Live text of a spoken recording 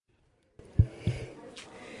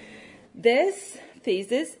This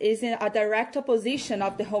thesis is in a direct opposition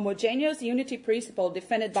of the homogeneous unity principle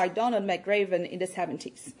defended by Donald McRaven in the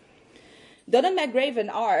 70s. Donald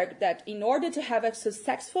McRaven argued that in order to have a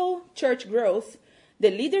successful church growth,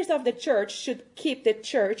 the leaders of the church should keep the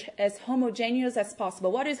church as homogeneous as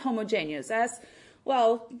possible. What is homogeneous? As,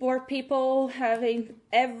 well, where people having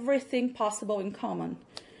everything possible in common.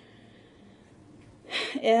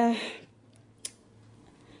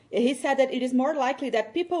 He said that it is more likely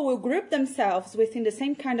that people will group themselves within the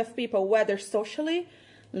same kind of people, whether socially,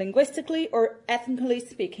 linguistically, or ethnically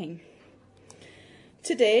speaking.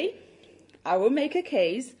 Today, I will make a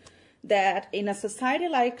case that in a society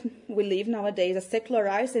like we live nowadays, a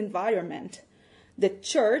secularized environment, the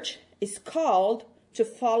church is called to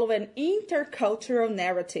follow an intercultural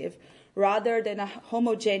narrative rather than a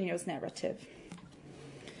homogeneous narrative.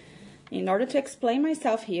 In order to explain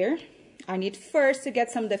myself here, I need first to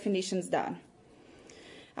get some definitions done.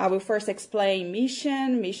 I will first explain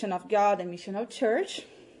mission of God, and mission of church.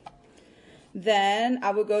 Then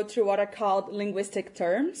I will go through what are called linguistic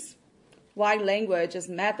terms. Why language as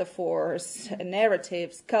metaphors,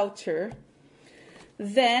 narratives, culture.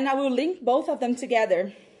 Then I will link both of them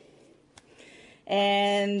together.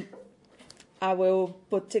 And I will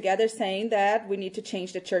put together saying that we need to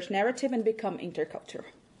change the church narrative and become intercultural.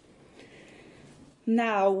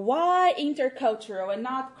 Now, why intercultural and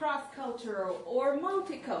not cross-cultural or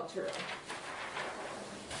multicultural?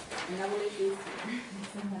 And I will leave this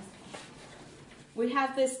here. We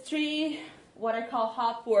have these three what I call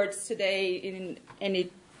hot words today in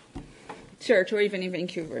any church or even in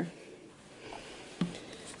Vancouver.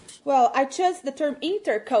 Well, I chose the term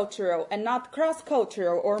intercultural and not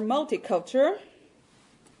cross-cultural or multicultural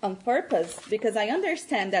on purpose because I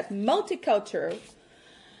understand that multicultural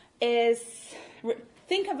is,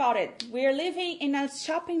 think about it, we're living in a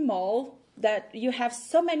shopping mall that you have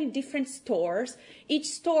so many different stores. Each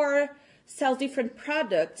store sells different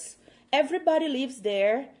products. Everybody lives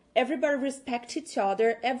there. Everybody respects each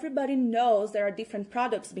other. Everybody knows there are different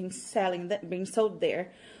products being sold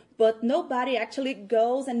there. But nobody actually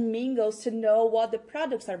goes and mingles to know what the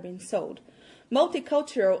products are being sold.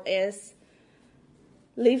 Multicultural is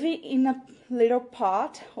living in a little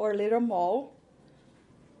pot or little mall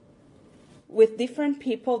with different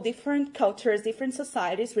people, different cultures, different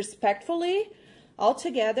societies, respectfully, all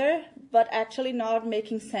together, but actually not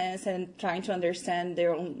making sense and trying to understand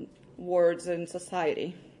their own words and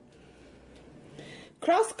society.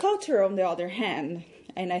 Cross-cultural, on the other hand,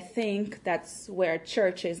 and I think that's where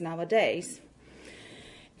church is nowadays,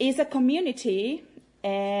 is a community,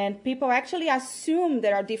 and people actually assume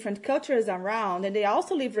there are different cultures around, and they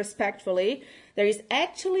also live respectfully. There is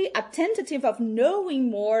actually a tentative of knowing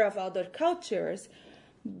more of other cultures,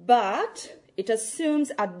 but it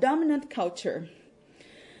assumes a dominant culture.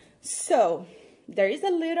 So there is a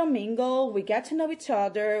little mingle. We get to know each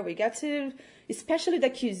other. We get to, especially the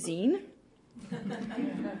cuisine.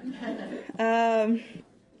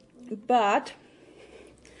 But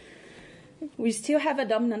we still have a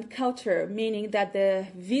dominant culture, meaning that the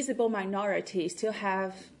visible minority still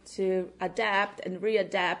have to adapt and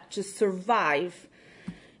readapt to survive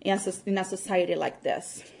in a society like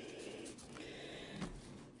this.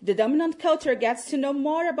 The dominant culture gets to know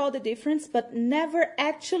more about the difference, but never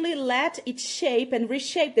actually let it shape and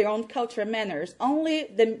reshape their own culture and manners. Only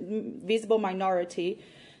the visible minority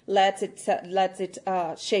lets it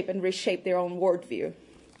shape and reshape their own worldview.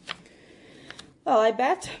 Well, I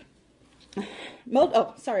bet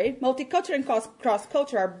multicultural and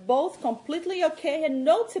cross-culture are both completely okay and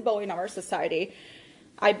notable in our society.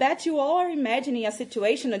 I bet you all are imagining a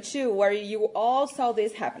situation or two where you all saw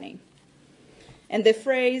this happening. And the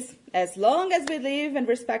phrase, as long as we live and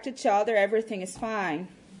respect each other, everything is fine,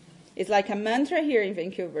 is like a mantra here in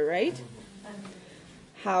Vancouver, right?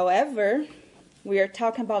 However, we are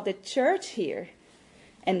talking about the church here.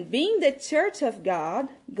 And being the church of God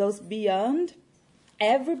goes beyond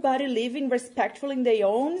everybody living respectfully in their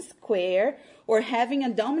own square or having a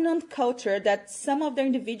dominant culture that some of the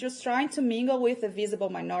individuals trying to mingle with the visible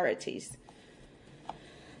minorities.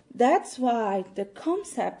 That's why the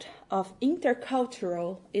concept of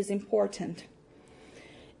intercultural is important.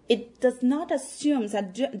 It does not assume a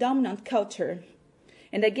dominant culture.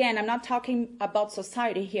 And again, I'm not talking about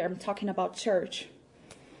society here, I'm talking about church.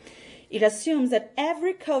 It assumes that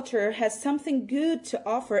every culture has something good to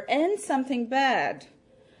offer and something bad.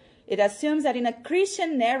 It assumes that in a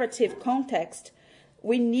Christian narrative context,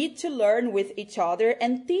 we need to learn with each other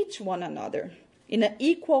and teach one another in an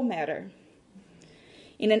equal manner.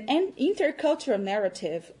 In an intercultural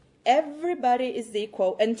narrative, everybody is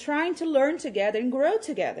equal and trying to learn together and grow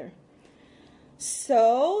together.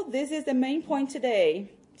 So this is the main point today,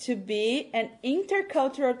 to be an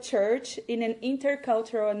intercultural church in an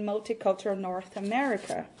intercultural and multicultural North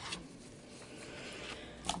America.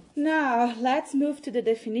 Now, let's move to the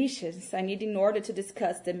definitions I need in order to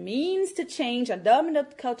discuss the means to change a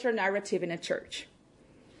dominant cultural narrative in a church.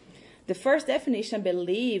 The first definition I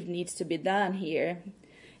believe needs to be done here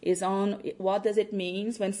is on what does it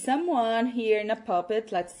mean when someone here in a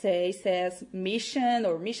pulpit, let's say, says mission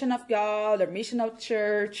or mission of God or mission of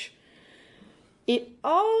church. It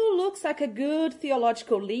all looks like a good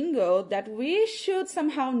theological lingo that we should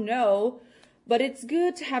somehow know, but it's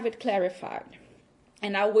good to have it clarified.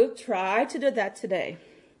 And I will try to do that today.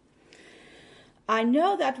 I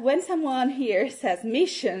know that when someone here says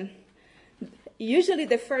mission, usually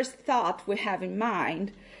the first thought we have in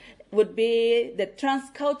mind would be the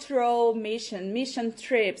transcultural mission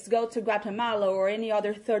trips, go to Guatemala or any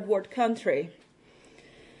other third world country.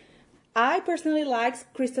 I personally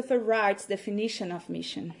like Christopher Wright's definition of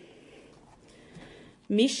mission.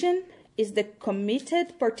 Mission is the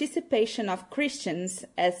committed participation of Christians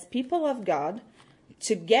as people of God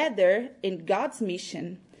together in God's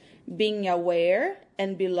mission, being aware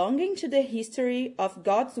and belonging to the history of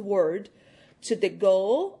God's word to the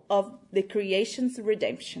goal of the creation's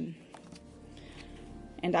redemption.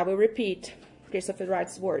 And I will repeat Christopher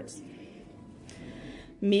Wright's words.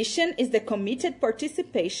 Mission is the committed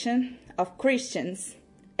participation of Christians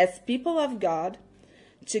as people of God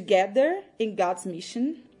together in God's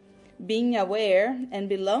mission, being aware and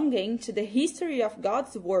belonging to the history of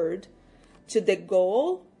God's word to the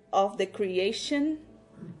goal of the creation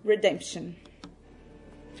redemption.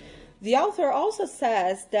 The author also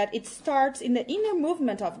says that it starts in the inner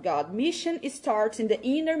movement of God. Mission starts in the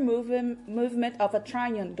inner movement of a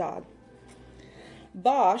triune God.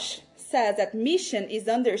 Bosch says that mission is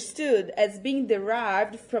understood as being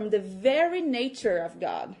derived from the very nature of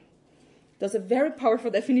God. Those are very powerful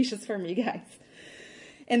definitions for me, guys.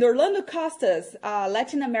 And Orlando Costas, a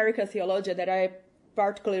Latin American theologian that I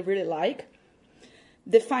particularly really like,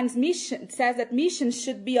 defines mission, says that mission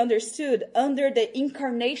should be understood under the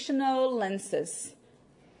incarnational lenses.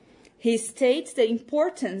 He states the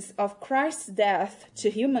importance of Christ's death to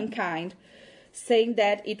humankind, saying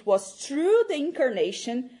that it was through the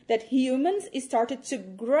incarnation that humans started to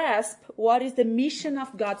grasp what is the mission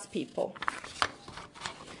of God's people.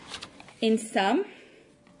 In sum,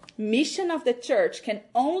 mission of the church can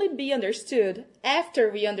only be understood after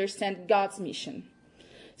we understand God's mission.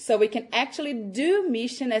 So we can actually do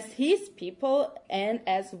mission as his people and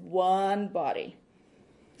as one body.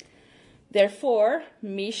 Therefore,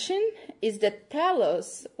 mission is the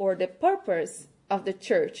telos or the purpose of the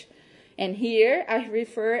church. And here I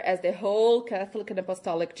refer as the whole Catholic and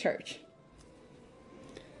Apostolic Church.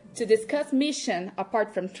 To discuss mission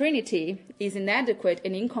apart from Trinity is inadequate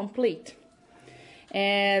and incomplete.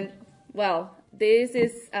 And, well, this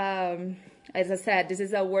is, as I said, this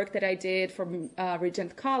is a work that I did from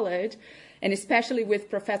Regent College, and especially with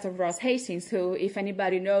Professor Ross Hastings, who, if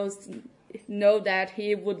anybody know that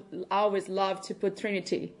he would always love to put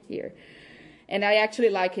Trinity here. And I actually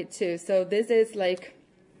like it too. So this is like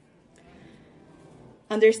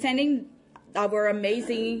understanding our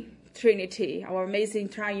amazing Trinity, our amazing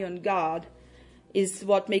triune God, is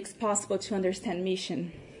what makes possible to understand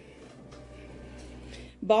mission.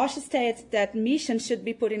 Bosch states that mission should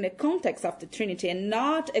be put in the context of the Trinity and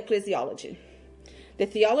not ecclesiology. The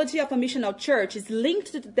theology of a missional church is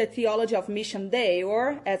linked to the theology of Mission Dei,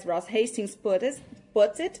 or, as Ross Hastings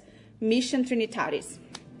puts it, Mission Trinitatis.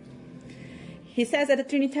 He says that the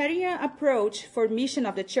Trinitarian approach for mission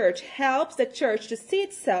of the church helps the church to see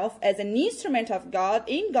itself as an instrument of God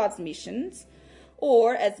in God's missions,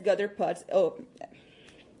 or as Gooder puts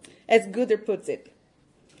it.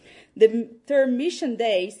 The term Mission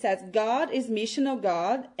Dei says God is missional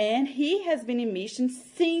God, and he has been in mission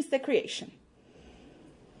since the creation.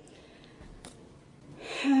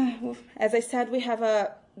 As I said, we have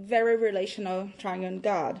a very relational triune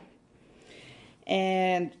God.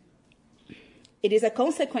 And it is a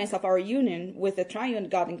consequence of our union with the triune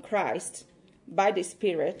God in Christ by the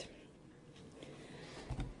Spirit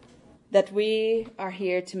that we are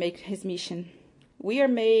here to make his mission. We are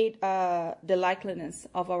made the likeness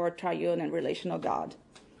of our triune and relational God.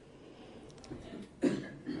 And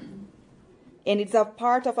it's a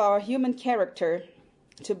part of our human character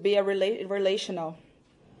to be a relational,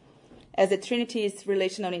 as the Trinity is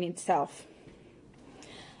relational in itself.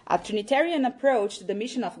 A Trinitarian approach to the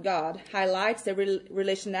mission of God highlights the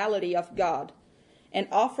relationality of God and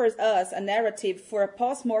offers us a narrative for a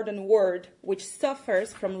postmodern world which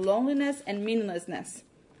suffers from loneliness and meaninglessness.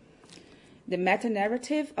 the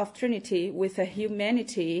meta-narrative of Trinity with a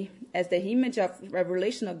humanity as the image of a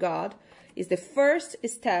relational God is the first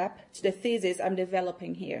step to the thesis I'm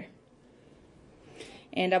developing here.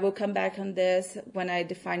 And I will come back on this when I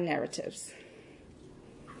define narratives.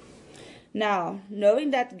 Now,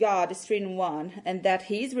 knowing that God is three in one and that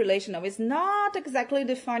he is relational is not exactly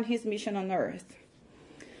define his mission on earth.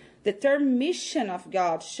 The term mission of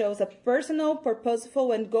God shows a personal,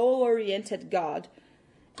 purposeful, and goal-oriented God.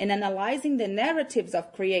 In analyzing the narratives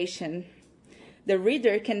of creation, the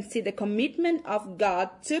reader can see the commitment of God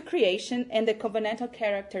to creation and the covenantal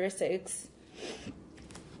characteristics,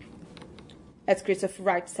 as Christopher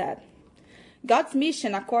Wright said. God's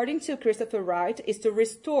mission, according to Christopher Wright, is to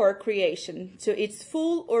restore creation to its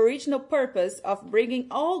full original purpose of bringing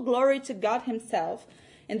all glory to God himself,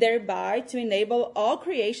 and thereby to enable all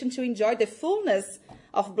creation to enjoy the fullness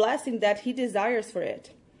of blessing that he desires for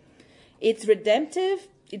it. It's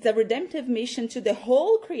a redemptive mission to the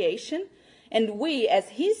whole creation, and we, as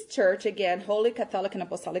his church, again, Holy Catholic and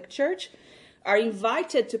Apostolic Church, are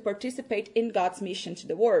invited to participate in God's mission to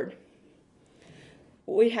the world.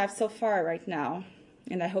 We have so far right now,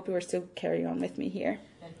 and I hope you are still carrying on with me here.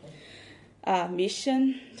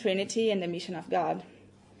 Mission, Trinity, and the mission of God.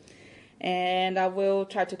 And I will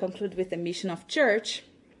try to conclude with the mission of church,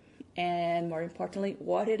 and more importantly,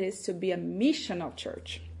 what it is to be a missional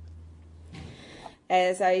church.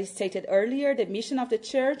 As I stated earlier, the mission of the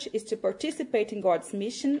church is to participate in God's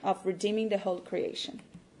mission of redeeming the whole creation.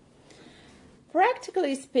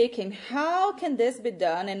 Practically speaking, how can this be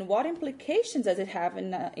done, and what implications does it have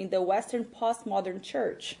in the Western postmodern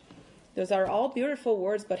church? Those are all beautiful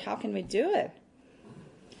words, but how can we do it?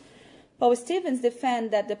 Paul Stevens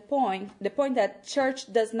defends that the point that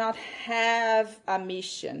church does not have a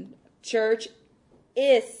mission. Church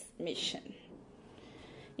is mission.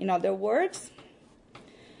 In other words,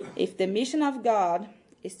 if the mission of God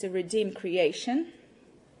is to redeem creation,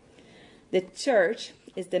 the church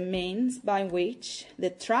is the means by which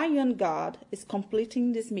the triune God is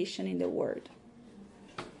completing this mission in the world.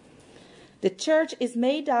 The church is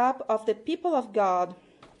made up of the people of God,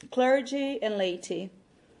 clergy and laity.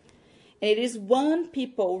 And it is one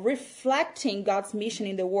people reflecting God's mission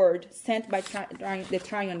in the world, sent by the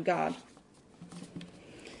triune God.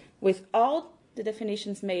 With all the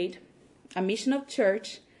definitions made, a missional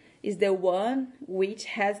church is the one which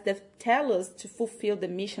has the telos to fulfill the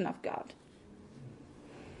mission of God.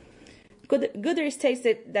 Goodyer states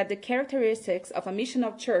that the characteristics of a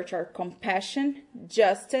missional church are compassion,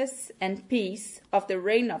 justice, and peace of the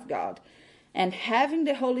reign of God, and having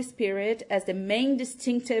the Holy Spirit as the main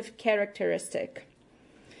distinctive characteristic.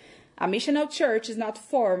 A missional church is not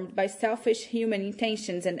formed by selfish human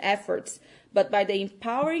intentions and efforts, but by the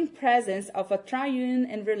empowering presence of a triune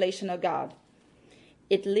and relational God.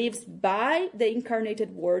 It lives by the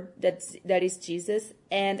incarnated Word that is Jesus,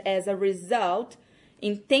 and as a result,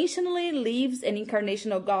 intentionally lives an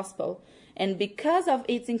incarnational gospel. And because of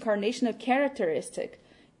its incarnational characteristic,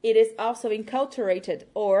 it is also enculturated,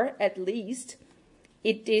 or at least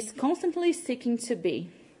it is constantly seeking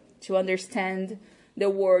to understand the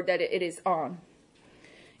world that it is on.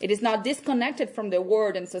 It is not disconnected from the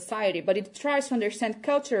world and society, but it tries to understand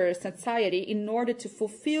culture and society in order to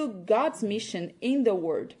fulfill God's mission in the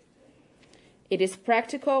world. It is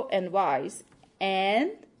practical and wise,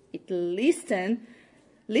 and it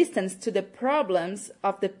listens to the problems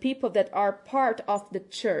of the people that are part of the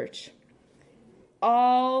church.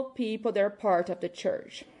 All people that are part of the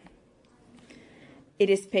church. It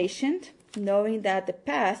is patient, knowing that the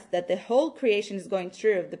path that the whole creation is going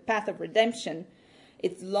through, the path of redemption,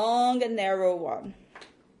 is long and narrow one.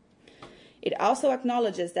 It also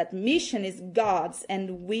acknowledges that mission is God's,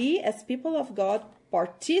 and we as people of God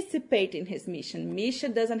participate in his mission.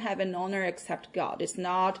 Mission doesn't have an owner except God. It's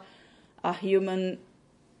not a human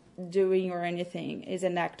doing or anything. It's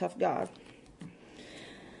an act of God.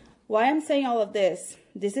 Why I'm saying all of this?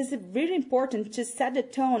 This is really important to set the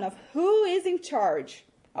tone of who is in charge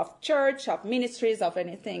of church, of ministries, of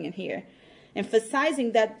anything in here.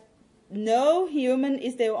 Emphasizing that no human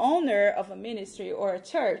is the owner of a ministry or a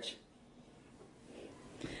church.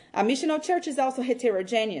 A missional church is also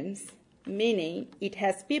heterogeneous, meaning it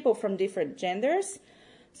has people from different genders,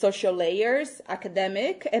 social layers,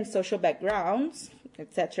 academic and social backgrounds,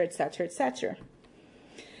 etc., etc., etc.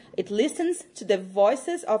 It listens to the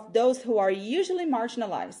voices of those who are usually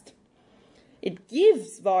marginalized. It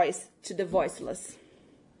gives voice to the voiceless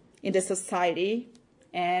in the society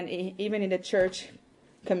and even in the church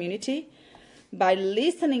community by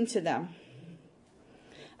listening to them.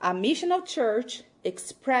 A missional church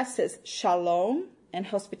expresses shalom and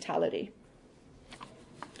hospitality.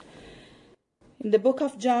 In the book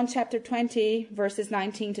of John, chapter 20, verses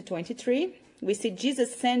 19 to 23, we see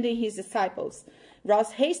Jesus sending his disciples.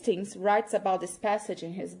 Ross Hastings writes about this passage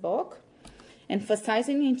in his book,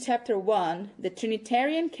 emphasizing in chapter 1 the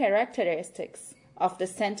Trinitarian characteristics of the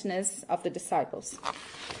sentness of the disciples.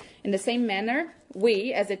 In the same manner,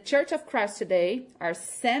 we, as a Church of Christ today, are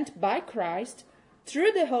sent by Christ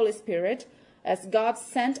through the Holy Spirit as God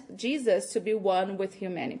sent Jesus to be one with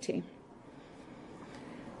humanity.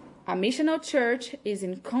 A missional church is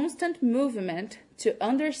in constant movement to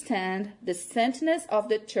understand the sentness of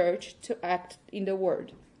the church to act in the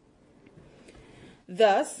Word.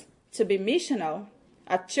 Thus, to be missional,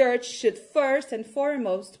 a church should first and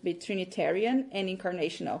foremost be Trinitarian and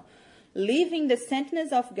incarnational, living the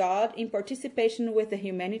sentness of God in participation with the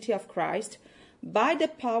humanity of Christ by the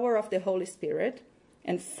power of the Holy Spirit.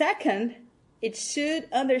 And second, it should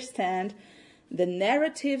understand the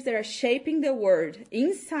narratives that are shaping the Word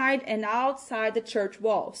inside and outside the church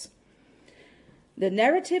walls. The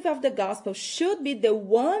narrative of the gospel should be the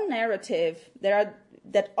one narrative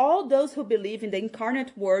that all those who believe in the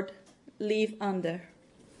incarnate Word live under.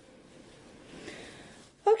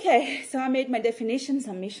 Okay, so I made my definitions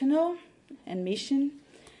on missional and mission.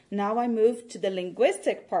 Now I move to the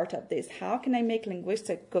linguistic part of this. How can I make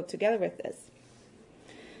linguistic go together with this?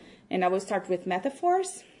 And I will start with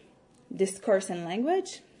metaphors, discourse and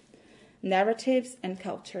language, narratives and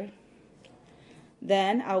culture.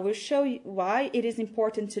 Then I will show you why it is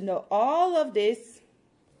important to know all of this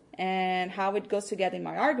and how it goes together in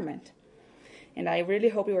my argument. And I really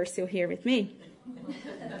hope you are still here with me.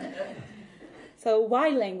 So why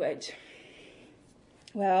language?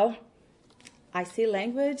 Well, I see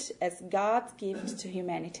language as God's gift to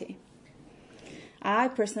humanity. I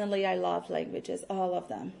love languages, all of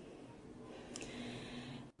them.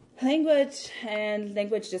 Language and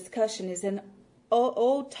language discussion is an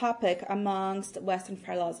old topic amongst Western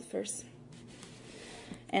philosophers.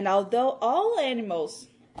 And although all animals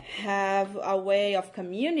have a way of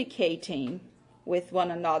communicating with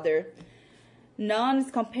one another, none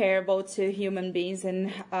is comparable to human beings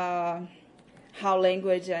and how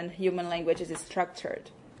language and human language is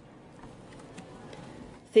structured.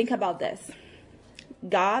 Think about this.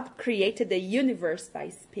 God created the universe by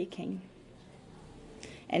speaking.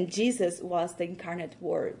 And Jesus was the incarnate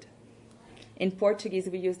Word. In Portuguese,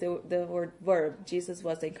 we use the word verb. Jesus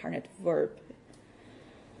was the incarnate verb.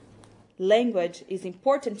 Language is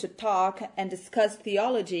important to talk and discuss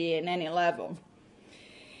theology in any level.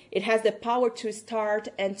 It has the power to start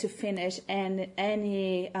and to finish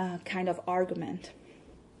any kind of argument.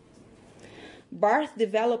 Barth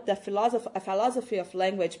developed a philosophy of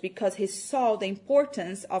language because he saw the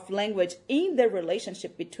importance of language in the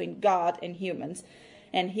relationship between God and humans,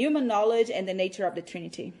 and human knowledge and the nature of the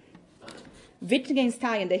Trinity.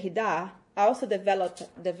 Wittgenstein and Derrida also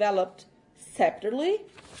developed separately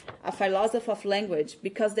a philosophy of language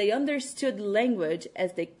because they understood language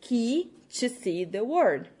as the key to see the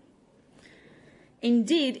world.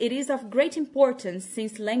 Indeed, it is of great importance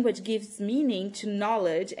since language gives meaning to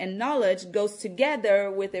knowledge, and knowledge goes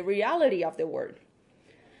together with the reality of the world.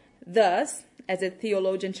 Thus, as the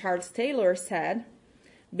theologian Charles Taylor said,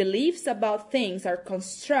 beliefs about things are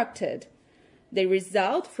constructed. They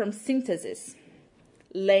result from synthesis.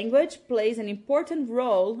 Language plays an important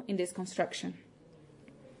role in this construction.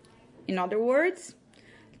 In other words,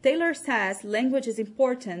 Taylor says language is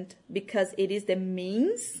important because it is the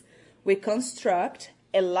means we construct,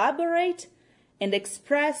 elaborate, and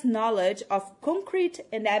express knowledge of concrete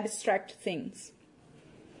and abstract things.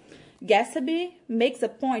 Gatsby makes a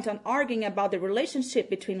point on arguing about the relationship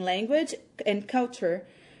between language and culture,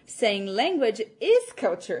 saying language is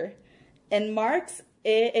culture and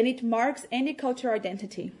it marks any cultural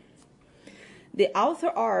identity. The author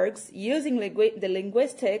argues, using the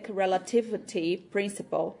linguistic relativity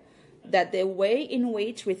principle, that the way in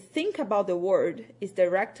which we think about the world is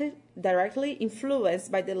directly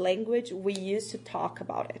influenced by the language we use to talk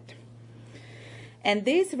about it. And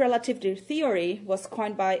this relativity theory was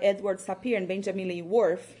coined by Edward Sapir and Benjamin Lee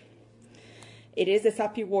Whorf. It is the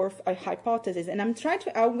Sapir-Whorf hypothesis, and I'm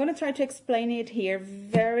going to try to explain it here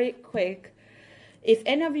very quick. If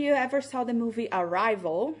any of you ever saw the movie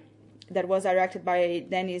Arrival, that was directed by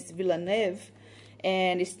Denis Villeneuve,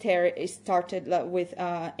 and it started with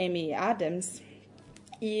Amy Adams,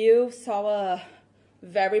 you saw a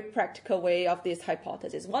very practical way of this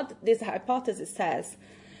hypothesis. What this hypothesis says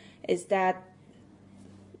is that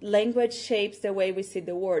language shapes the way we see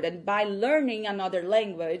the world, and by learning another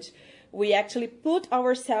language, we actually put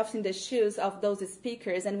ourselves in the shoes of those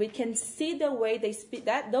speakers, and we can see the way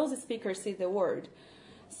those speakers see the world.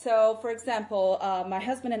 So, for example, my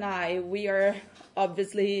husband and I, we are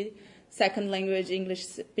obviously second language English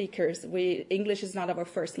speakers. English is not our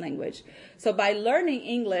first language. So by learning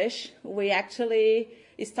English, we actually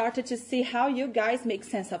started to see how you guys make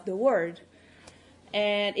sense of the word.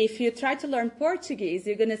 And if you try to learn Portuguese,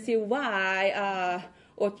 you're going to see why,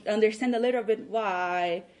 or understand a little bit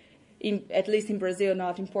why, at least in Brazil,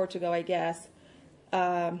 not in Portugal, I guess,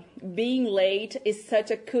 being late is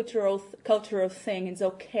such a cultural thing. It's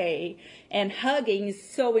okay. And hugging is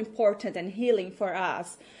so important and healing for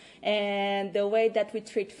us. And the way that we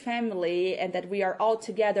treat family and that we are all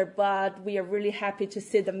together, but we are really happy to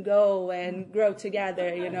see them go and grow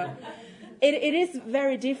together, you know. It is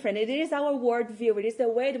very different. It is our worldview. It is the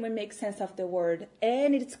way that we make sense of the word.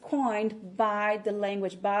 And it's coined by the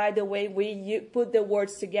language, by the way we put the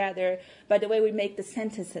words together, by the way we make the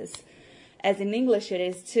sentences. As in English it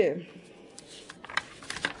is too.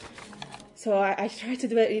 So I try to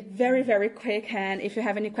do it very, very quick. And if you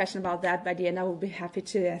have any question about that, by the end I will be happy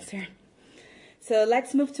to answer. So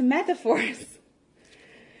let's move to metaphors.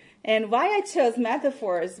 And why I chose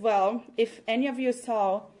metaphors? Well, if any of you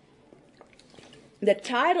saw, the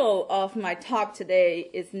title of my talk today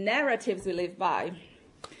is Narratives We Live By.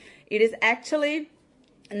 It is actually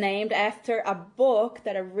named after a book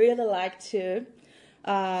that I really like too,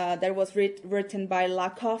 that was written by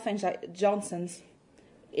Lakoff and Johnson.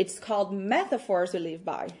 It's called Metaphors We Live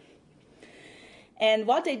By. And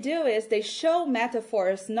what they do is they show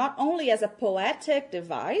metaphors not only as a poetic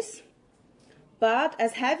device, but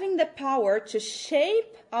as having the power to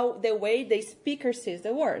shape the way the speaker sees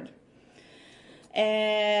the word.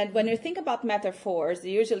 And when you think about metaphors,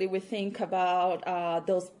 usually we think about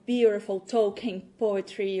those beautiful Tolkien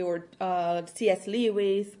poetry or C.S.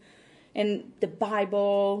 Lewis and the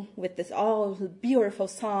Bible with all the beautiful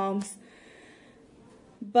Psalms.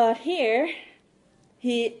 But here,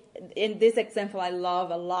 in this example I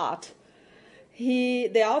love a lot,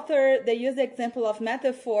 the author, they use the example of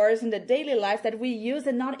metaphors in the daily life that we use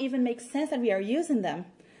and not even make sense that we are using them.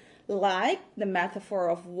 Like the metaphor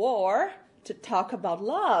of war, to talk about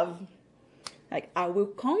love. Like, I will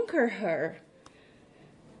conquer her.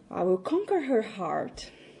 I will conquer her heart.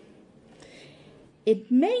 It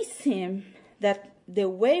may seem that the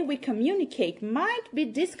way we communicate might be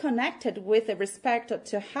disconnected with respect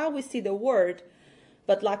to how we see the word,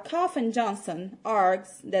 but Lakoff and Johnson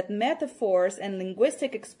argues that metaphors and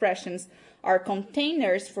linguistic expressions are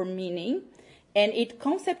containers for meaning, and it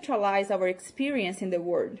conceptualizes our experience in the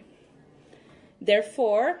word.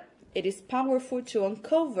 Therefore, it is powerful to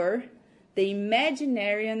uncover the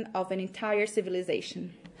imaginarium of an entire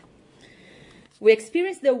civilization. We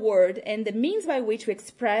experience the word, and the means by which we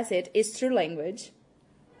express it is through language.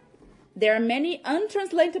 There are many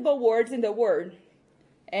untranslatable words in the word,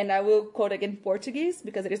 and I will quote again Portuguese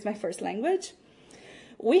because it is my first language.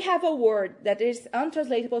 We have a word that is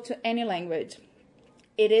untranslatable to any language.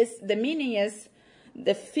 The meaning is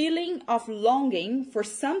the feeling of longing for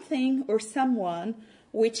something or someone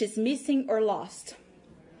which is missing or lost.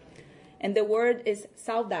 And the word is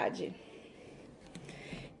saudade.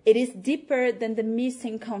 It is deeper than the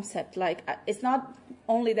missing concept. Like, it's not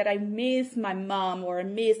only that I miss my mom or I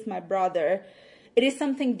miss my brother. It is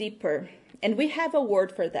something deeper. And we have a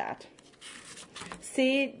word for that.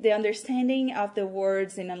 See, the understanding of the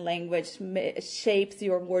words in a language shapes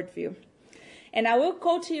your worldview. And I will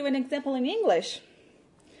quote to you an example in English.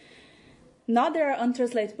 Not there are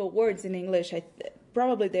untranslatable words in English.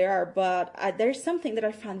 Probably there are, but there's something that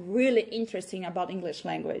I found really interesting about English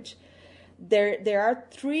language. There are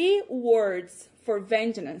 3 words for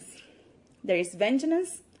vengeance. There is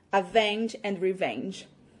vengeance, avenge, and revenge.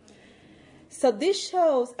 So this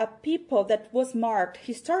shows a people that was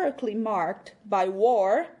historically marked by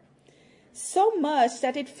war, so much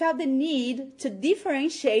that it felt the need to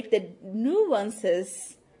differentiate the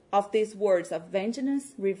nuances of these words of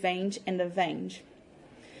vengeance, revenge, and avenge.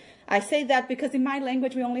 I say that because in my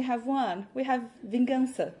language we only have one. We have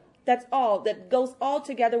vingança. That's all. That goes all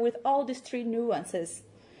together with all these 3 nuances.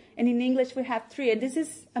 And in English we have 3. And this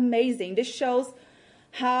is amazing. This shows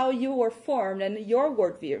how you were formed and your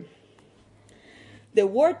worldview. The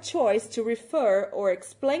word choice to refer or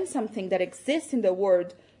explain something that exists in the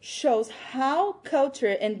word shows how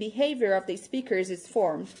culture and behavior of the speakers is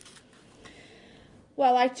formed.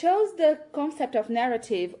 Well, I chose the concept of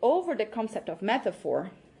narrative over the concept of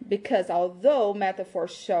metaphor, because although metaphor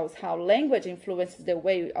shows how language influences the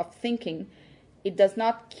way of thinking, it does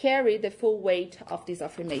not carry the full weight of this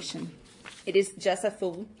affirmation. It is just a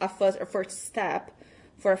first step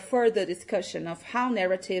for a further discussion of how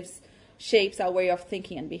narratives shapes our way of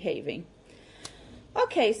thinking and behaving.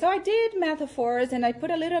 Okay, so I did metaphors and I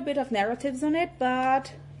put a little bit of narratives on it,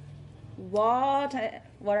 but what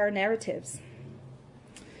are narratives?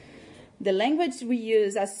 The language we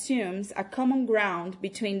use assumes a common ground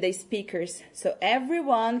between the speakers, so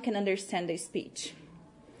everyone can understand the speech.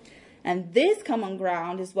 And this common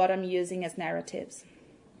ground is what I'm using as narratives.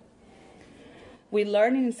 We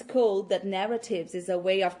learn in school that narratives is a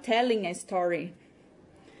way of telling a story.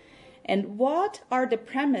 And what are the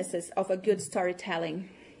premises of a good storytelling?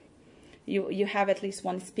 You have at least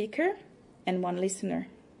one speaker and one listener.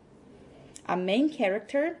 A main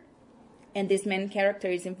character, and this main character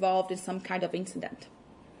is involved in some kind of incident.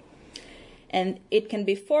 And it can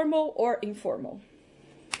be formal or informal.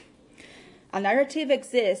 A narrative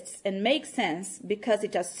exists and makes sense because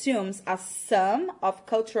it assumes a sum of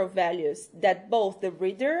cultural values that both the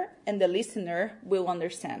reader and the listener will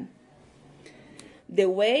understand. The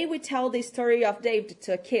way we tell the story of David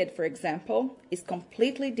to a kid, for example, is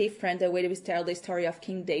completely different than the way we tell the story of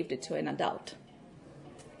King David to an adult.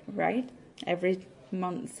 Right? Every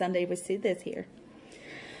Sunday we see this here.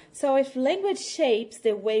 So if language shapes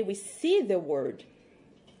the way we see the world,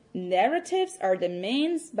 narratives are the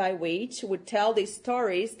means by which we tell the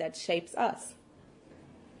stories that shapes us.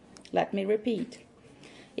 Let me repeat.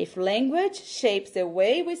 If language shapes the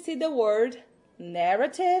way we see the world,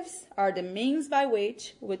 narratives are the means by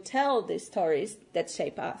which we tell the stories that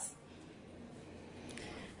shape us.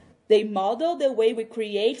 They model the way we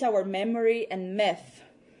create our memory and myth,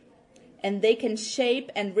 and they can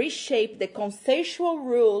shape and reshape the conceptual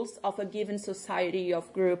rules of a given society,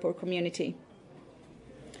 of group, or community.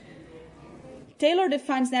 Taylor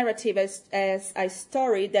defines narrative as a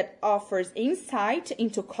story that offers insight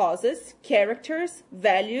into causes, characters,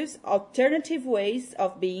 values, alternative ways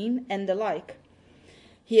of being, and the like.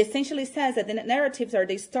 He essentially says that the narratives are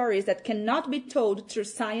the stories that cannot be told through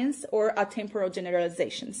science or atemporal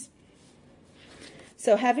generalizations.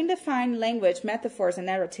 So having defined language, metaphors, and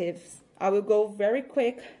narratives, I will go very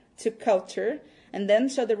quick to culture and then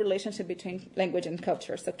show the relationship between language and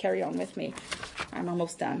culture. So carry on with me. I'm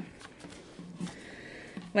almost done.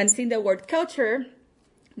 When seeing the word culture,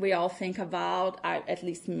 we all think about, at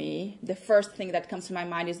least me, the first thing that comes to my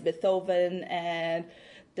mind is Beethoven and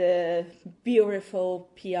the beautiful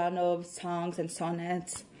piano songs and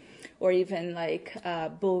sonnets, or even like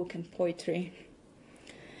book and poetry.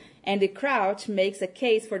 Andy Crouch makes a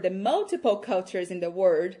case for the multiple cultures in the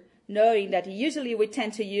world, knowing that usually we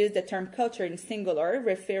tend to use the term culture in singular,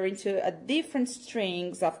 referring to a different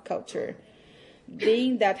strings of culture,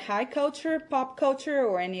 being that high culture, pop culture,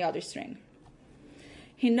 or any other string.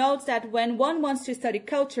 He notes that when one wants to study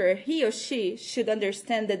culture, he or she should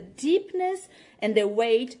understand the deepness and the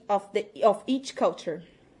weight of each culture.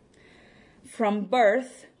 From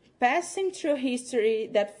birth, passing through history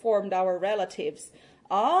that formed our relatives,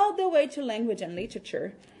 all the way to language and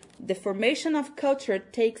literature, the formation of culture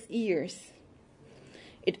takes years.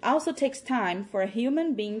 It also takes time for a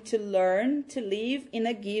human being to learn to live in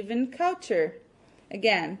a given culture.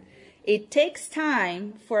 Again, it takes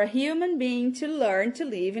time for a human being to learn to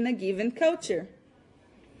live in a given culture.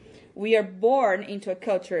 We are born into a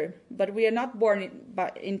culture, but we are not born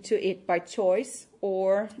into it by choice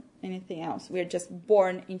or anything else. We are just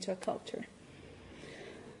born into a culture.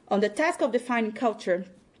 On the task of defining culture,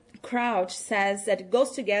 Crouch says that it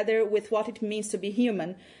goes together with what it means to be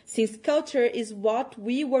human, since culture is what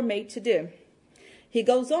we were made to do. He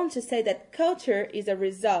goes on to say that culture is a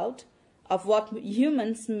result of what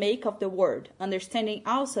humans make of the world, understanding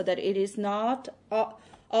also that it is not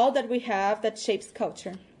all that we have that shapes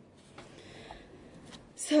culture.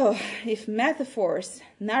 So, if metaphors,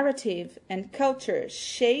 narrative, and culture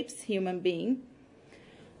shapes human being,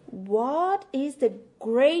 what is the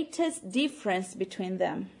greatest difference between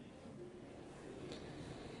them?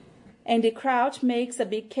 Andy Crouch makes a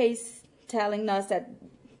big case telling us that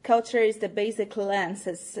culture is the basic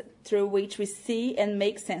lenses through which we see and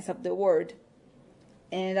make sense of the world.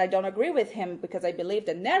 And I don't agree with him because I believe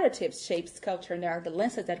that narrative shapes culture and they are the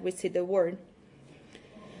lenses that we see the world.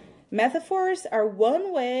 Metaphors are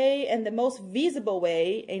one way and the most visible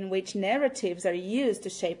way in which narratives are used to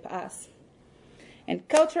shape us. And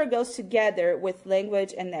culture goes together with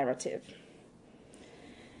language and narrative.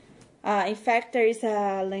 In fact, there is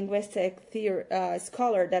a linguistic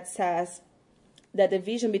scholar that says that the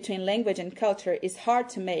division between language and culture is hard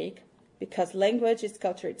to make because language is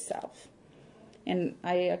culture itself. And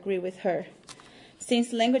I agree with her.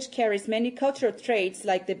 Since language carries many cultural traits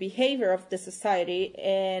like the behavior of the society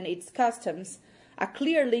and its customs, a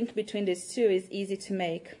clear link between these two is easy to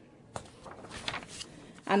make.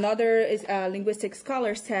 Another linguistic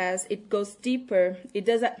scholar says it goes deeper.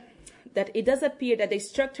 that it does appear that the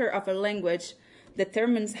structure of a language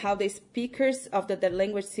determines how the speakers of the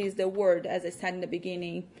language sees the word, as I said in the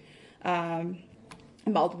beginning,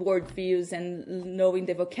 about word views and knowing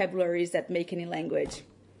the vocabularies that make any language.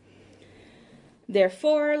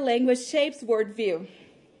 Therefore, language shapes word view.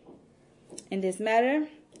 In this matter,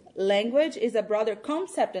 language is a broader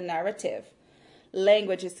concept than narrative.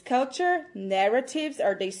 Language is culture. Narratives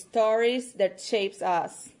are the stories that shapes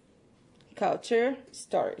us. Culture,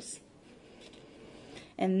 stories.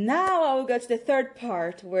 And now I will go to the third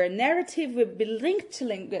part, where narrative will be linked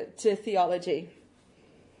to theology,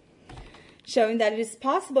 showing that it is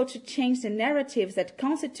possible to change the narratives that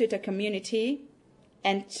constitute a community,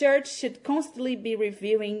 and church should constantly be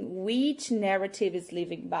reviewing which narrative is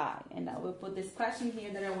living by. And I will put this question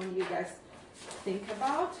here that I want you guys to think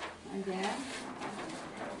about again,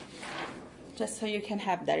 just so you can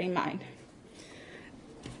have that in mind.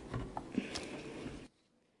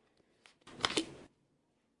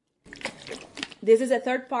 This is the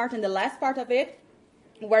third part and the last part of it,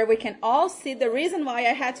 where we can all see the reason why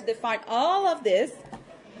I had to define all of this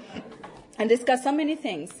and discuss so many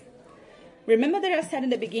things. Remember that I said in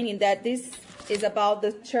the beginning that this is about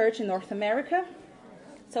the church in North America?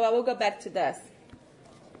 So I will go back to this.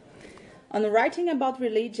 On writing about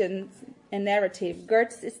religion and narrative,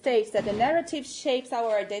 Gertz states that the narrative shapes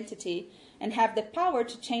our identity and have the power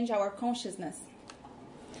to change our consciousness.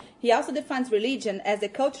 He also defines religion as a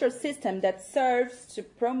cultural system that serves to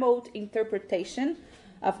promote interpretation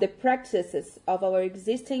of the practices of our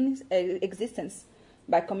existence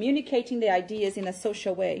by communicating the ideas in a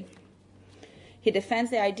social way. He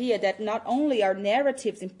defends the idea that not only are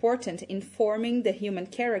narratives important in forming the human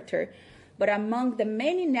character, but among the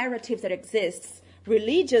many narratives that exist,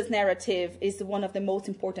 religious narrative is one of the most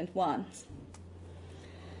important ones.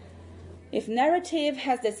 If narrative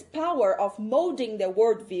has this power of molding the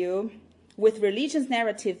worldview, with religious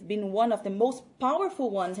narrative being one of the most powerful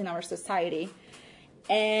ones in our society,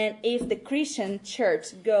 and if the Christian church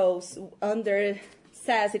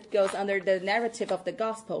says it goes under the narrative of the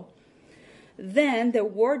gospel, then the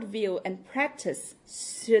worldview and practice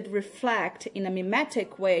should reflect in a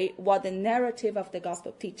mimetic way what the narrative of the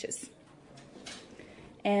gospel teaches.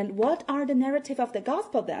 And what are the narrative of the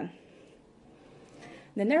gospel then?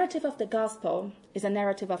 The narrative of the gospel is a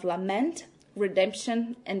narrative of lament,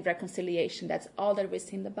 redemption, and reconciliation. That's all that we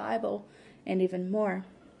see in the Bible, and even more.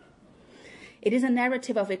 It is a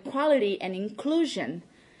narrative of equality and inclusion.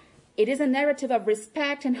 It is a narrative of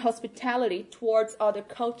respect and hospitality towards other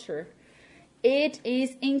culture. It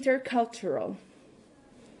is intercultural.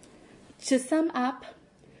 To sum up,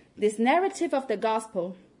 this narrative of the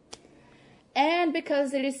gospel, and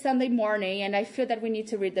because it is Sunday morning and I feel that we need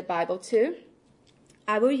to read the Bible too,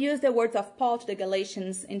 I will use the words of Paul to the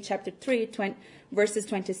Galatians in chapter 3, verses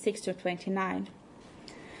 26 to 29.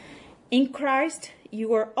 In Christ,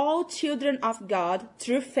 you are all children of God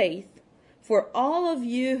through faith, for all of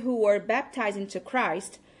you who were baptized into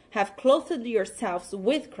Christ have clothed yourselves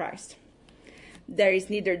with Christ. There is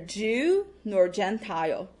neither Jew nor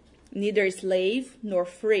Gentile, neither slave nor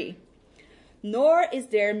free, nor is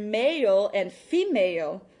there male and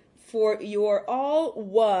female, for you are all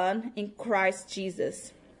one in Christ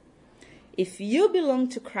Jesus. If you belong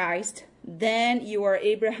to Christ, then you are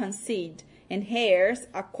Abraham's seed and heirs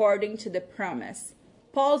according to the promise.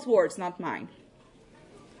 Paul's words, not mine.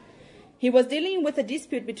 He was dealing with a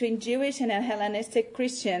dispute between Jewish and Hellenistic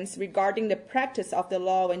Christians regarding the practice of the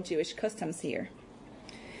law and Jewish customs here.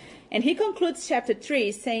 And he concludes chapter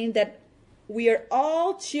 3 saying that we are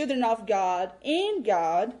all children of God in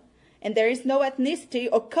God, and there is no ethnicity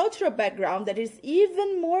or cultural background that is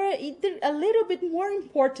a little bit more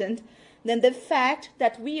important than the fact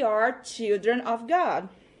that we are children of God.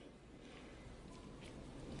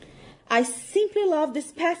 I simply love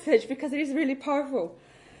this passage because it is really powerful.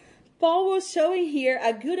 Paul was showing here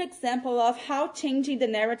a good example of how changing the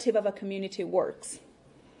narrative of a community works.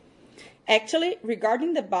 Actually,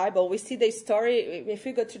 regarding the Bible, we see the story, if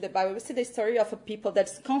we go through the Bible, we see the story of a people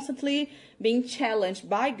that's constantly being challenged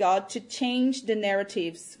by God to change the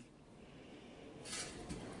narratives.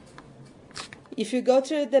 If you go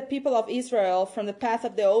to the people of Israel from the path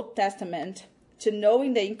of the Old Testament to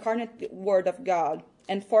knowing the incarnate Word of God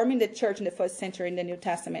and forming the church in the first century in the New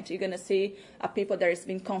Testament, you're going to see a people that is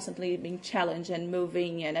being constantly being challenged and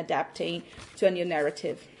moving and adapting to a new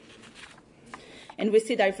narrative. And we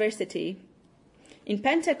see diversity. In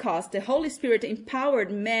Pentecost, the Holy Spirit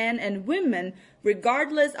empowered men and women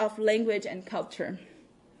regardless of language and culture.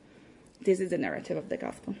 This is the narrative of the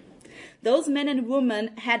gospel. Those men and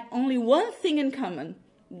women had only one thing in common,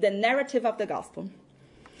 the narrative of the gospel.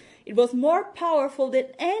 It was more powerful than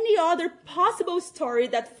any other possible story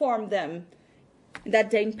that formed them that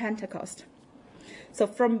day in Pentecost. So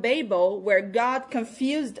from Babel, where God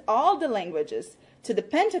confused all the languages, to the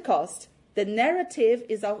Pentecost, the narrative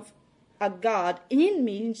is of a God in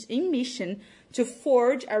mission to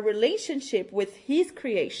forge a relationship with his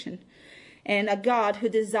creation, and a God who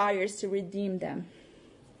desires to redeem them.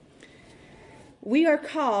 We are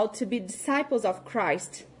called to be disciples of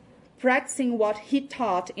Christ, practicing what he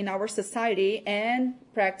taught in our society and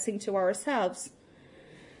practicing to ourselves.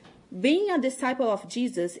 Being a disciple of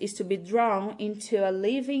Jesus is to be drawn into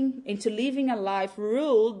living a life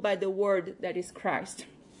ruled by the word that is Christ.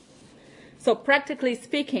 So practically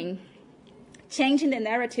speaking, changing the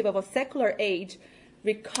narrative of a secular age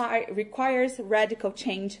requires radical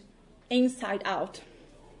change inside out.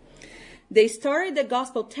 The story the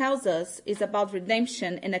gospel tells us is about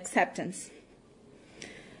redemption and acceptance.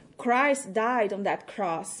 Christ died on that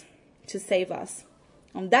cross to save us.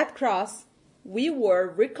 On that cross, we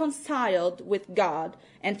were reconciled with God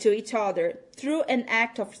and to each other through an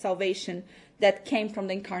act of salvation that came from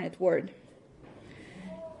the incarnate Word.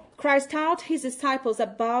 Christ taught his disciples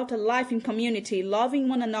about a life in community, loving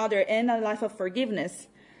one another, and a life of forgiveness.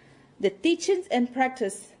 The teachings and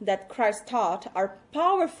practice that Christ taught are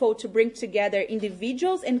powerful to bring together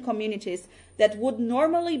individuals and communities that would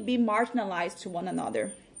normally be marginalized to one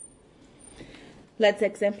another. Let's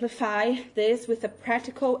exemplify this with a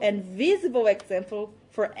practical and visible example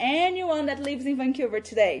for anyone that lives in Vancouver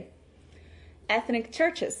today. Ethnic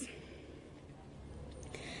churches.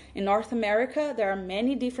 In North America, there are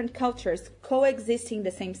many different cultures coexisting in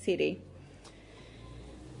the same city.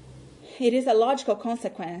 It is a logical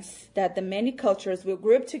consequence that the many cultures will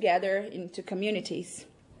group together into communities.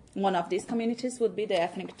 One of these communities would be the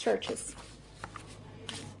ethnic churches.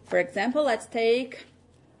 For example, let's take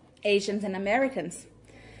Asians and Americans.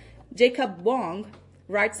 Jacob Wong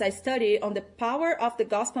writes a study on the power of the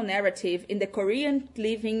gospel narrative in the Korean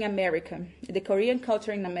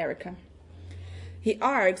culture in America. He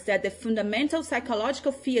argues that the fundamental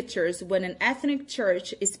psychological features when an ethnic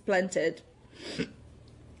church is planted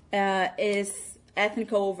is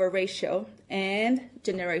ethnical over racial and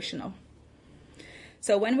generational.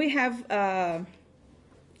 So when we have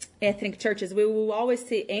ethnic churches, we will always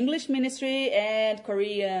see English ministry and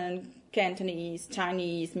Korean, Cantonese,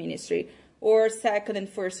 Chinese ministry, or second and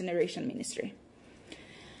first generation ministry.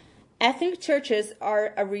 Ethnic churches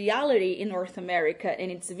are a reality in North America,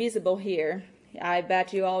 and it's visible here. I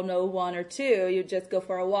bet you all know one or two. You just go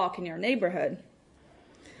for a walk in your neighborhood.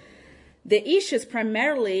 The issue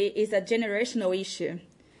primarily is a generational issue,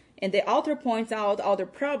 and the author points out other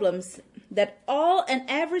problems that all and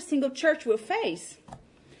every single church will face.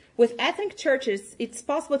 With ethnic churches, it's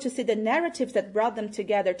possible to see the narratives that brought them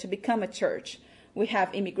together to become a church. We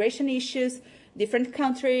have immigration issues, different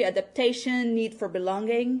country, adaptation, need for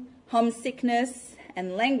belonging, homesickness,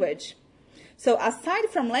 and language. So aside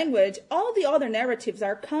from language, all the other narratives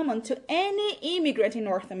are common to any immigrant in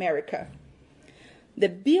North America. The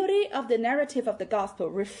beauty of the narrative of the gospel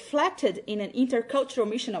reflected in an intercultural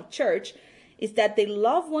mission of church is that they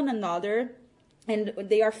love one another and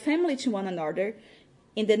they are family to one another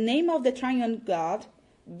in the name of the triune God,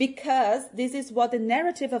 because this is what the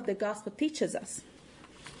narrative of the gospel teaches us.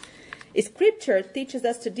 Scripture teaches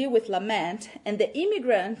us to deal with lament, and the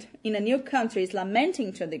immigrant in a new country is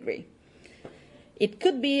lamenting to a degree. It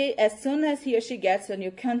could be as soon as he or she gets to a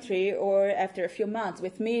new country or after a few months.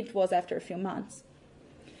 With me, it was after a few months.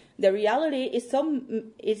 The reality is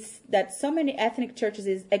that so many ethnic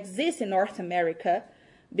churches exist in North America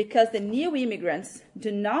because the new immigrants do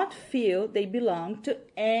not feel they belong to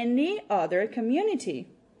any other community.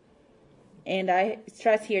 And I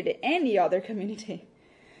stress here the any other community.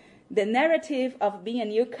 The narrative of being a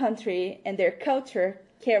new country and their culture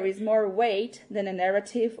carries more weight than a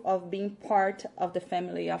narrative of being part of the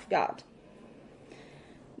family of God.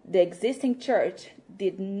 The existing church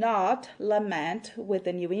did not lament with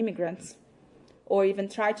the new immigrants or even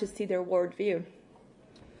try to see their worldview.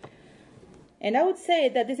 And I would say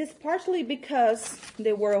that this is partially because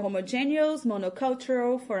they were homogeneous,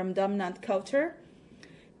 monocultural, from dominant culture,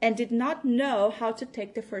 and did not know how to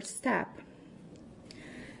take the first step.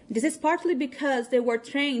 This is partly because they were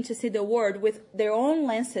trained to see the world with their own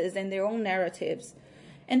lenses and their own narratives,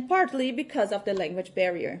 and partly because of the language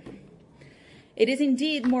barrier. It is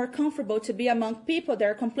indeed more comfortable to be among people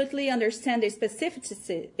that completely understand the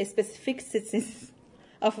specificities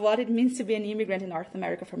of what it means to be an immigrant in North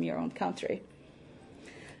America from your own country.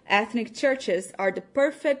 Ethnic churches are the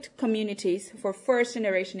perfect communities for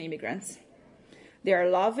first-generation immigrants. They are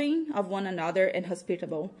loving of one another and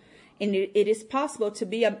hospitable. And it is possible to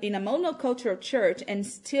be in a monocultural church and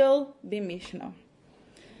still be missional.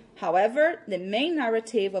 However, the main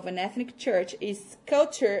narrative of an ethnic church is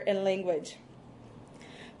culture and language.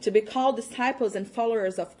 To be called disciples and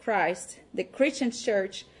followers of Christ, the Christian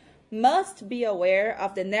church must be aware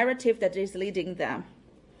of the narrative that is leading them.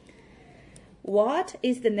 What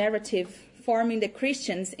is the narrative forming the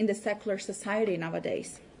Christians in the secular society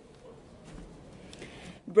nowadays?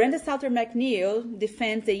 Brenda Salter McNeil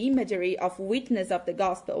defends the imagery of witness of the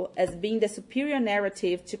gospel as being the superior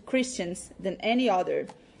narrative to Christians than any other,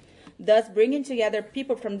 thus bringing together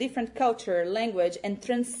people from different culture, language, and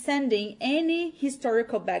transcending any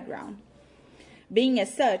historical background. Being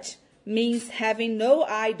as such means having no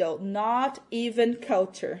idol, not even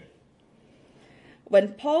culture.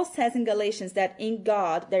 When Paul says in Galatians that in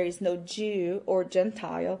God there is no Jew or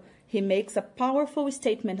Gentile, he makes a powerful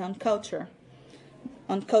statement on culture,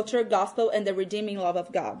 gospel, and the redeeming love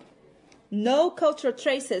of God. No cultural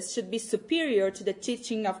traces should be superior to the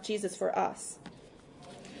teaching of Jesus for us.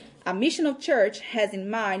 A missional church has in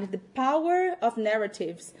mind the power of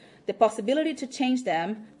narratives, the possibility to change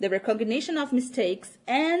them, the recognition of mistakes,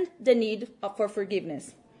 and the need for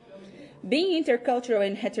forgiveness. Being intercultural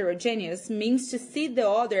and heterogeneous means to see the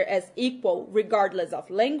other as equal regardless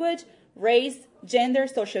of language, race, gender,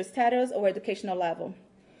 social status, or educational level.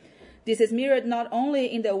 This is mirrored not only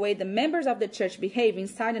in the way the members of the church behave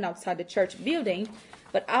inside and outside the church building,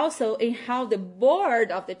 but also in how the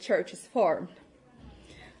board of the church is formed.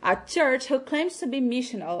 A church who claims to be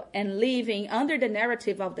missional and living under the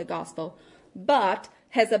narrative of the gospel, but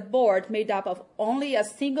has a board made up of only a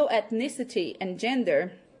single ethnicity and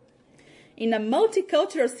gender, in a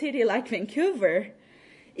multicultural city like Vancouver,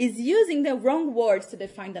 is using the wrong words to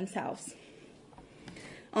define themselves.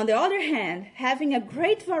 On the other hand, having a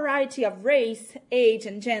great variety of race, age,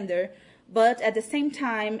 and gender, but at the same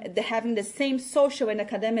time having the same social and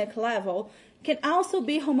academic level, can also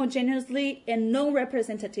be homogeneously and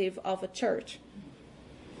non-representative of a church.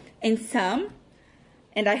 In some,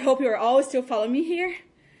 and I hope you're all still following me here,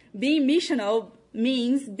 being missional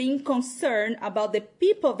means being concerned about the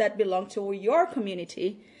people that belong to your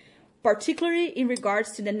community, particularly in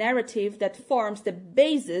regards to the narrative that forms the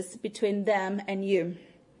basis between them and you.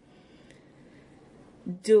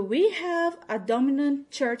 Do we have a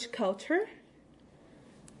dominant church culture?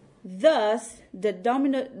 Does the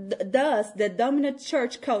dominant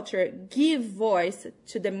church culture give voice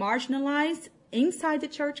to the marginalized inside the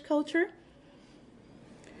church culture?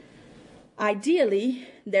 Ideally,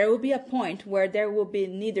 there will be a point where there will be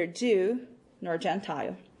neither Jew nor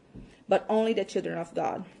Gentile, but only the children of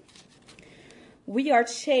God. We are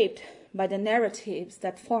shaped by the narratives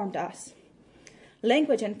that formed us.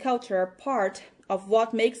 Language and culture are part of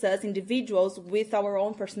what makes us individuals with our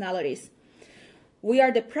own personalities. We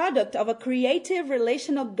are the product of a creative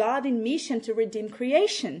relational God in mission to redeem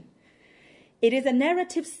creation. It is a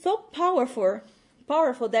narrative so powerful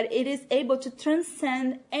that it is able to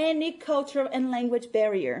transcend any cultural and language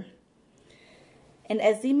barrier. And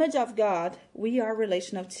as the image of God, we are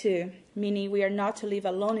relational too, meaning we are not to live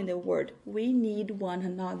alone in the world. We need one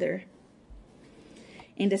another.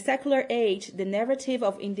 In the secular age, the narrative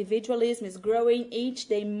of individualism is growing each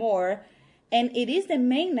day more, and it is the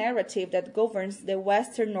main narrative that governs the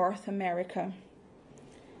Western North America.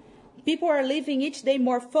 People are living each day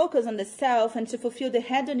more focused on the self and to fulfill the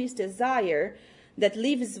hedonist desire that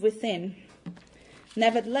lives within.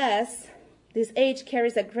 Nevertheless, this age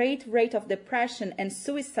carries a great rate of depression and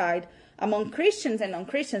suicide among Christians and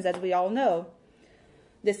non-Christians, as we all know.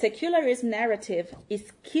 The secularism narrative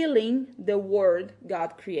is killing the world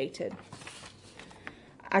God created.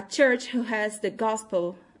 A church who has the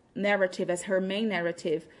gospel narrative as her main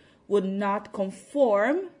narrative would not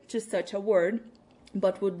conform to such a word,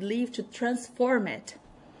 but would live to transform it.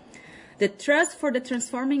 The trust for the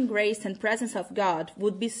transforming grace and presence of God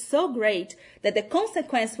would be so great that the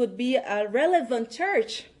consequence would be a relevant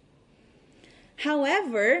church.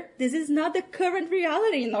 However, this is not the current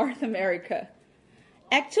reality in North America.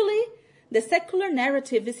 Actually, the secular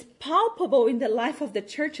narrative is palpable in the life of the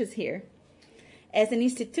churches here. As an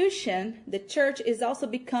institution, the church is also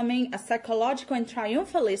becoming a psychological and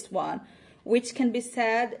triumphalist one, which can be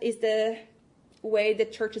said is the way the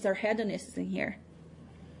churches are hedonists in here.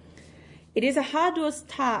 It is a arduous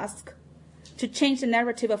task to change the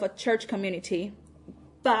narrative of a church community,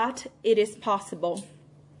 but it is possible.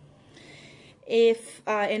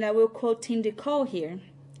 And I will quote Tim DeCole here,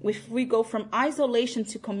 if we go from isolation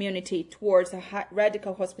to community towards a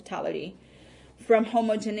radical hospitality, from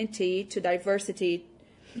homogeneity to diversity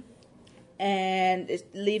and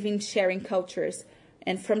living, sharing cultures,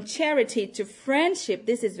 And from charity to friendship,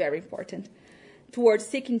 this is very important, towards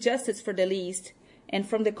seeking justice for the least, and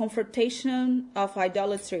from the confrontation of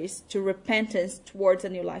idolatries to repentance towards a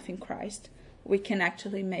new life in Christ, we can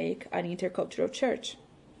actually make an intercultural church.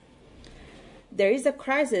 There is a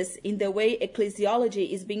crisis in the way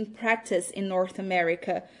ecclesiology is being practiced in North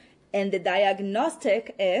America, and the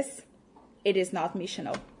diagnostic is it is not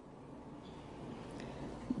missional.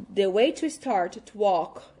 The way to start to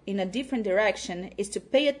walk in a different direction is to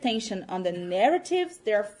pay attention on the narratives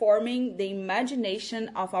that are forming the imagination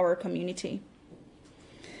of our community.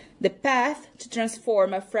 The path to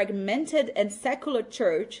transform a fragmented and secular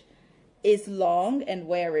church is long and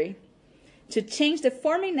weary. To change the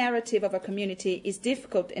forming narrative of a community is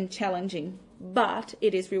difficult and challenging, but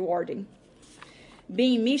it is rewarding.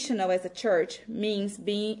 Being missional as a church means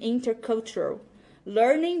being intercultural,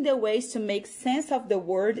 learning the ways to make sense of the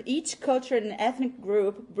word each culture and ethnic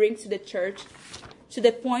group brings to the church, to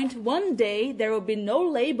the point one day there will be no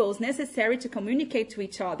labels necessary to communicate to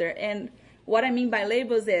each other. And what I mean by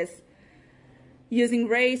labels is using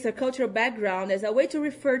race or cultural background as a way to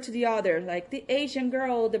refer to the other, like the Asian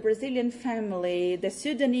girl, the Brazilian family, the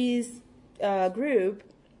Sudanese group.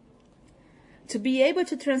 To be able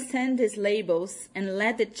to transcend these labels and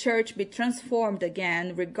let the church be transformed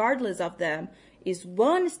again, regardless of them, is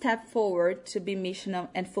one step forward to be missional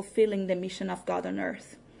and fulfilling the mission of God on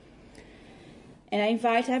earth. And I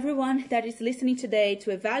invite everyone that is listening today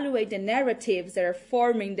to evaluate the narratives that are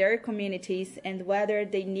forming their communities and whether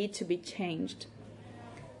they need to be changed.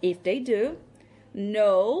 If they do,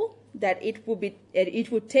 know that it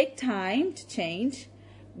will take time to change,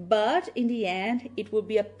 but in the end, it will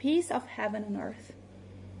be a piece of heaven on earth.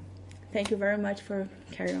 Thank you very much for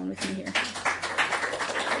carrying on with me here.